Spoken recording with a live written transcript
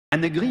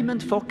An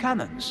agreement for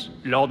cannons.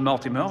 Lord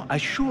Mortimer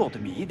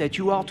assured me that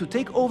you are to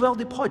take over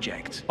the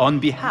project on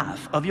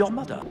behalf of your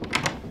mother.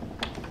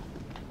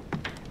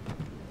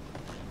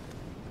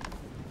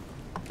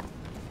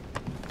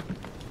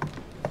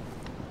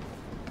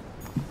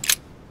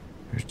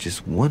 There's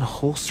just one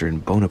holster in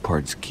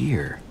Bonaparte's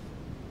gear,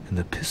 and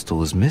the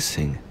pistol is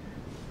missing.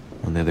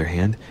 On the other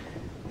hand,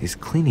 his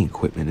cleaning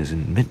equipment is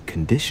in mint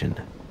condition.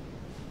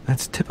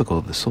 That's typical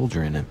of the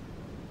soldier in him.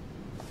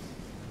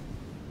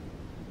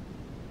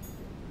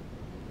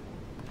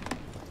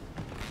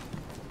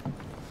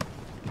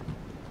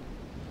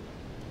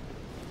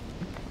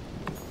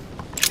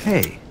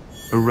 Hey,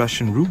 a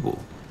Russian ruble.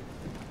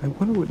 I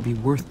wonder what it'd be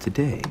worth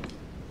today.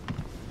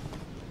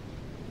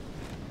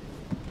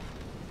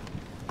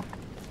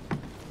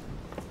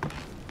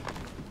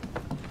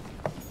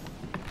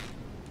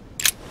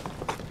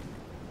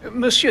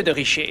 Monsieur de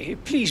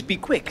Richet, please be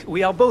quick.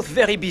 We are both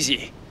very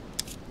busy.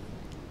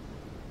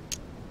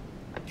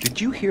 Did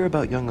you hear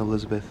about young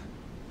Elizabeth?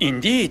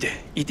 Indeed,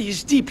 it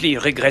is deeply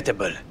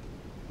regrettable.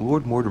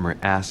 Lord Mortimer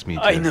asked me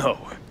to... I know.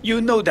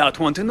 You no doubt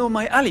want to know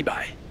my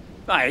alibi.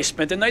 I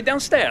spent the night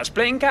downstairs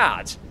playing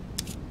cards.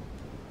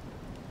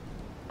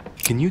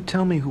 Can you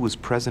tell me who was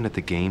present at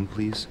the game,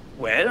 please?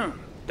 Well,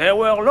 there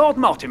were Lord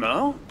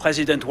Mortimer,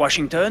 President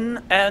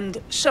Washington, and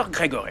Sir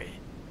Gregory.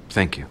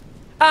 Thank you.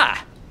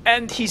 Ah,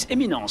 and His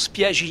Eminence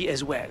Piaget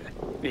as well.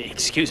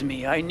 Excuse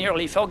me, I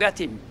nearly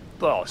forgot him.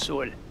 Poor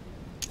soul.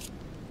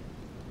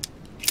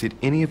 Did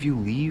any of you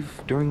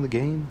leave during the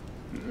game?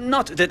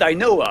 Not that I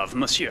know of,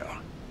 monsieur.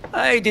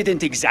 I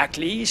didn't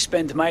exactly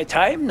spend my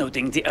time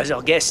noting the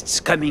other guests'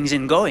 comings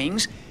and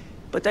goings,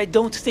 but I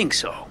don't think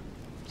so.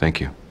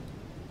 Thank you.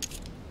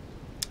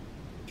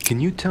 Can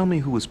you tell me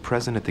who was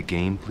present at the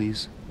game,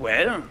 please?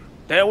 Well,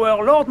 there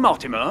were Lord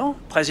Mortimer,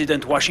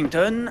 President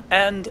Washington,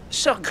 and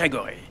Sir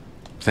Gregory.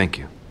 Thank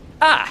you.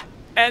 Ah,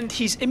 and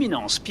His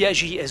Eminence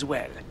Piaget as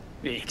well.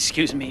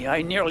 Excuse me,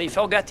 I nearly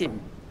forgot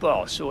him.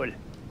 Poor soul.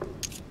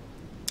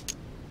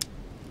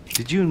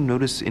 Did you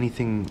notice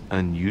anything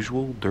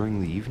unusual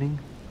during the evening?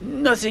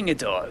 Nothing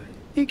at all,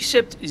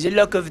 except the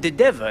luck of the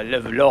devil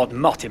of Lord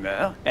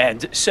Mortimer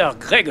and Sir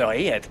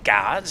Gregory at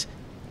cards.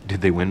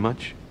 Did they win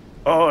much?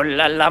 Oh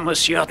la la,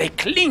 monsieur, they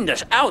cleaned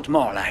us out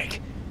more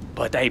like.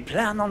 But I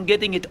plan on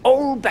getting it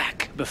all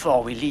back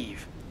before we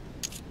leave.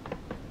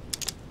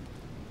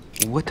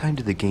 What time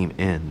did the game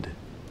end?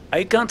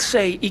 I can't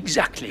say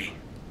exactly.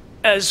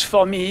 As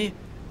for me,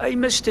 I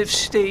must have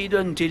stayed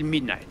until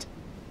midnight.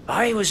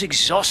 I was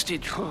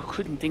exhausted,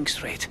 couldn't think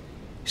straight.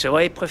 So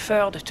I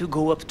preferred to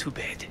go up to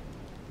bed.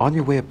 On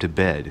your way up to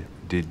bed,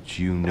 did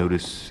you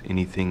notice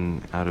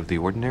anything out of the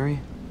ordinary?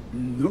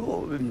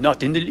 No,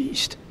 not in the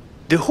least.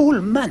 The whole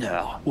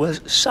manor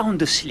was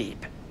sound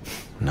asleep.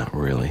 Not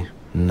really.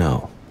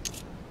 No.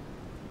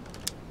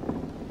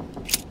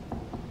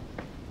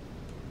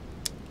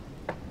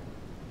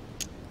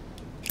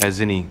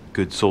 As any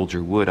good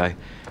soldier would, I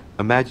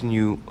imagine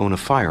you own a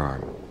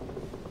firearm.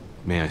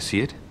 May I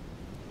see it?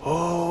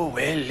 Oh,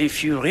 well,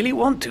 if you really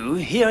want to,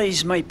 here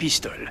is my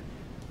pistol.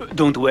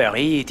 Don't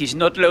worry, it is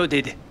not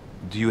loaded.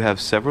 Do you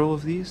have several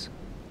of these?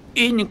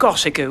 In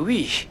Corsica,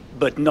 oui,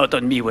 but not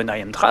on me when I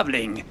am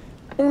traveling.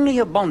 Only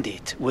a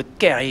bandit would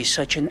carry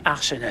such an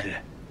arsenal.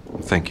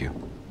 Thank you.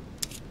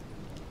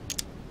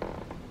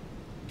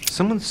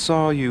 Someone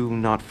saw you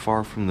not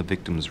far from the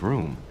victim's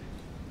room.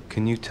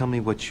 Can you tell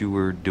me what you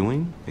were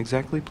doing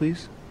exactly,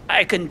 please?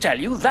 I can tell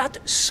you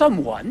that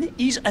someone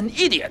is an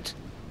idiot.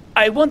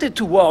 I wanted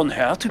to warn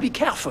her to be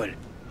careful.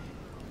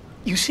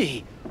 You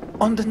see,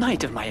 on the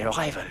night of my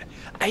arrival,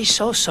 I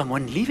saw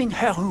someone leaving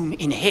her room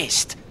in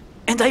haste,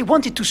 and I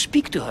wanted to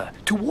speak to her,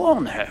 to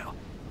warn her.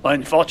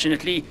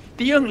 Unfortunately,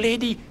 the young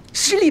lady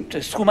slipped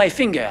through my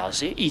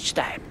fingers each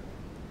time.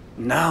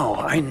 Now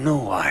I know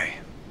why.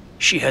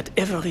 She had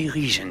every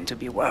reason to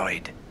be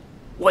worried.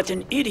 What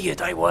an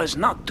idiot I was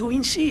not to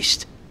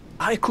insist.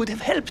 I could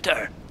have helped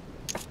her.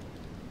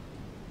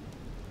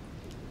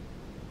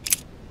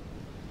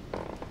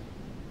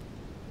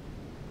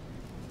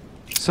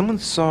 Someone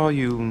saw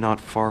you not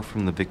far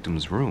from the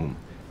victim's room.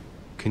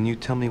 Can you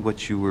tell me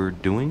what you were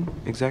doing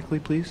exactly,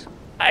 please?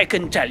 I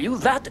can tell you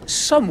that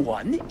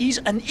someone is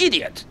an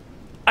idiot.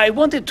 I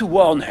wanted to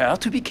warn her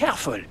to be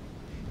careful.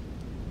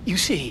 You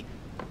see,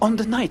 on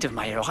the night of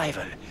my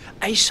arrival,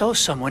 I saw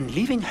someone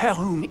leaving her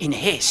room in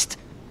haste,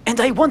 and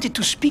I wanted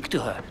to speak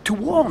to her, to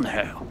warn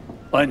her.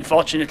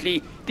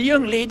 Unfortunately, the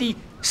young lady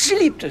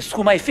slipped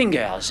through my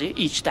fingers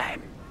each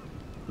time.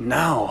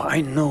 Now I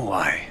know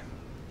why.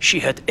 She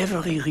had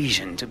every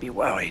reason to be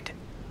worried.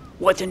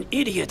 What an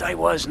idiot I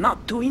was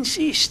not to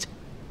insist.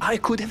 I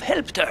could have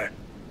helped her.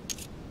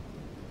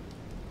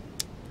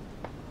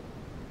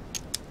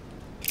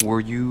 Were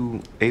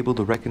you able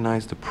to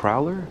recognize the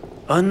prowler?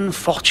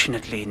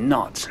 Unfortunately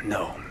not,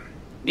 no.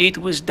 It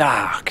was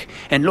dark,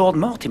 and Lord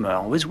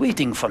Mortimer was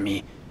waiting for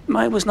me.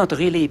 I was not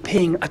really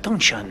paying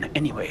attention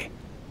anyway.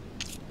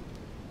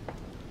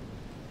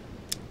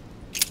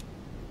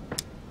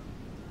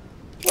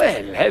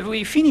 Well, have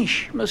we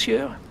finished,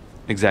 monsieur?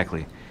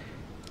 Exactly.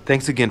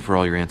 Thanks again for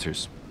all your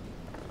answers.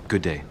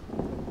 Good day.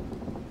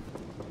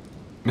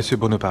 Monsieur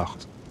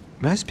Bonaparte,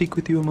 may I speak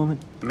with you a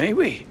moment? May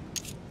we?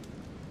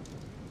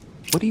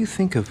 What do you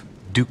think of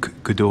Duke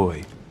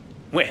Godoy?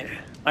 Well,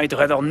 I'd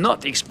rather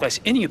not express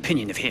any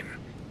opinion of him.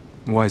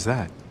 Why is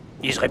that?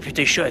 His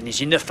reputation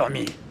is enough for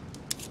me.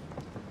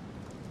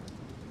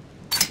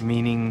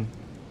 Meaning?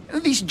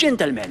 This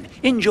gentleman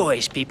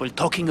enjoys people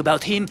talking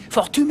about him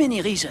for too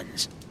many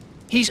reasons.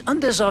 His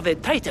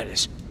undeserved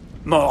titles,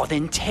 more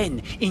than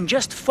 10 in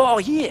just 4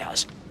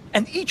 years,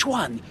 and each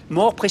one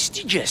more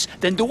prestigious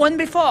than the one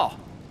before.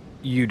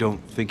 You don't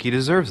think he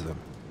deserves them?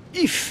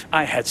 If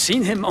I had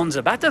seen him on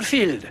the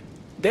battlefield,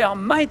 there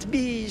might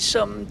be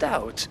some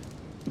doubt.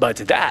 But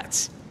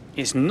that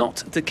is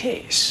not the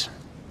case.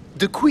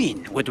 The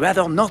Queen would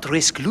rather not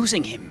risk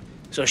losing him,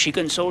 so she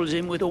consoles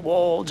him with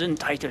awards and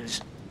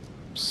titles.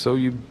 So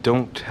you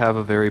don't have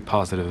a very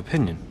positive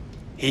opinion?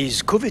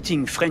 His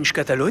coveting French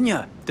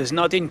Catalonia does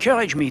not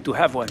encourage me to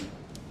have one.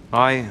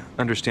 I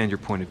understand your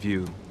point of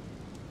view.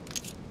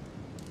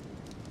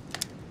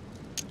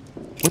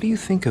 What do you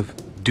think of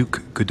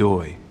Duke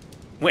Godoy?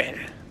 Well,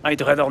 I'd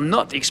rather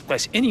not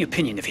express any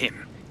opinion of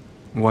him.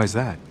 Why is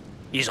that?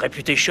 His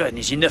reputation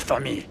is enough for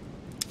me.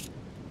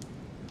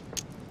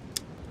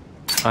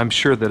 I'm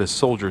sure that a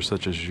soldier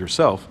such as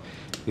yourself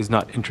is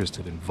not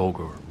interested in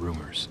vulgar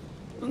rumors.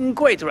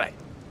 Quite right.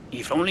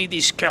 If only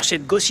this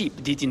cursed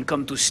gossip didn't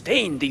come to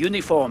stain the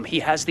uniform he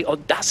has the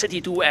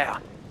audacity to wear.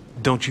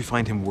 Don't you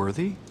find him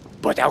worthy?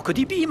 But how could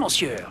he be,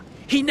 monsieur?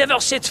 He never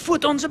sets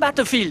foot on the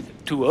battlefield,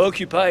 too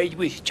occupied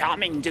with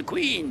charming the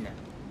Queen.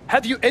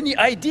 Have you any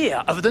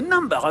idea of the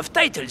number of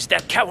titles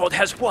that coward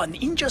has won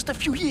in just a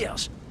few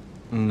years?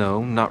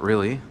 No, not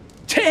really.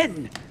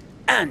 10!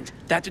 And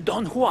that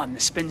Don Juan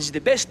spends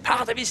the best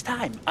part of his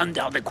time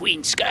under the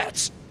Queen's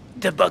skirts.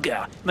 The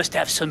bugger must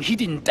have some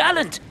hidden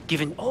talent,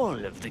 given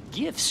all of the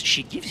gifts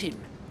she gives him.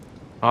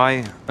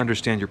 I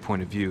understand your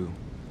point of view.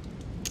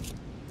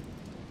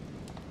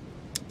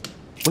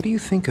 What do you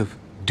think of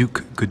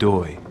Duke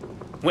Godoy?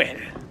 Well,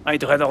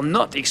 I'd rather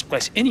not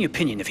express any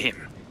opinion of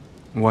him.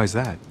 Why is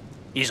that?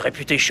 His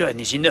reputation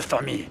is enough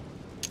for me.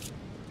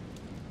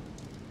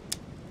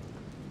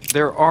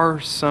 There are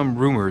some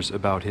rumors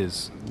about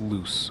his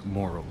loose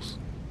morals.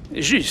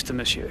 Juste,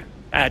 monsieur.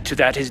 Add to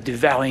that his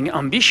devouring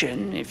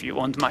ambition, if you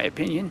want my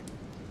opinion.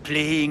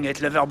 Playing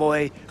at lover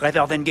boy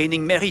rather than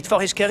gaining merit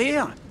for his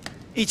career.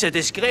 It's a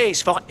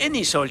disgrace for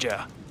any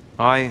soldier.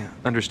 I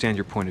understand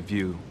your point of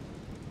view.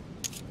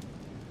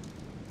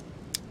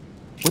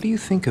 What do you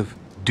think of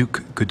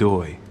Duke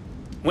Godoy?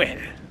 Well,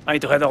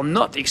 I'd rather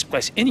not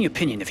express any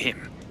opinion of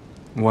him.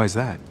 Why is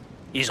that?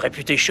 His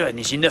reputation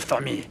is enough for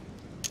me.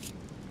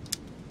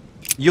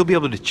 You'll be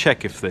able to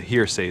check if the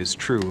hearsay is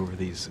true over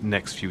these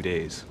next few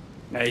days.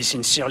 I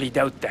sincerely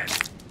doubt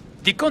that.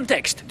 The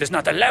context does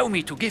not allow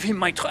me to give him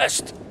my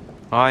trust.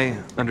 I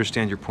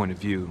understand your point of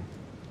view.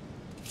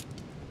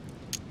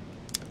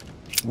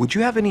 Would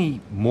you have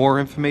any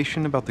more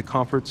information about the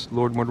conference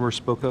Lord Mortimer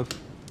spoke of?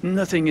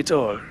 Nothing at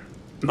all.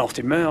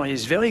 Mortimer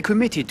is very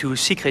committed to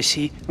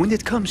secrecy when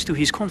it comes to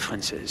his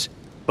conferences.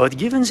 But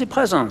given the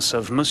presence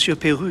of Monsieur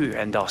Peru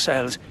and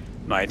ourselves,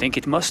 I think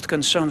it must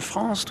concern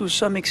France to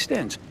some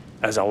extent.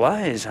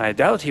 Otherwise, I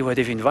doubt he would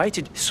have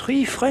invited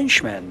 3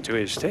 Frenchmen to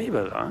his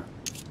table, huh?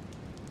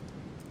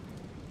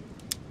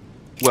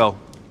 Well,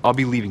 I'll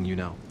be leaving you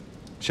now.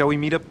 Shall we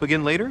meet up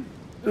again later?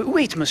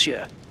 Wait,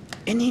 monsieur.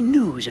 Any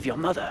news of your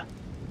mother?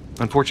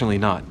 Unfortunately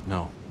not,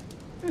 no.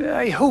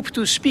 I hope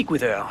to speak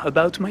with her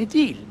about my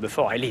deal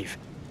before I leave.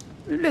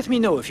 Let me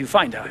know if you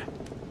find her.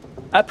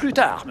 À plus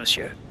tard,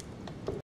 monsieur.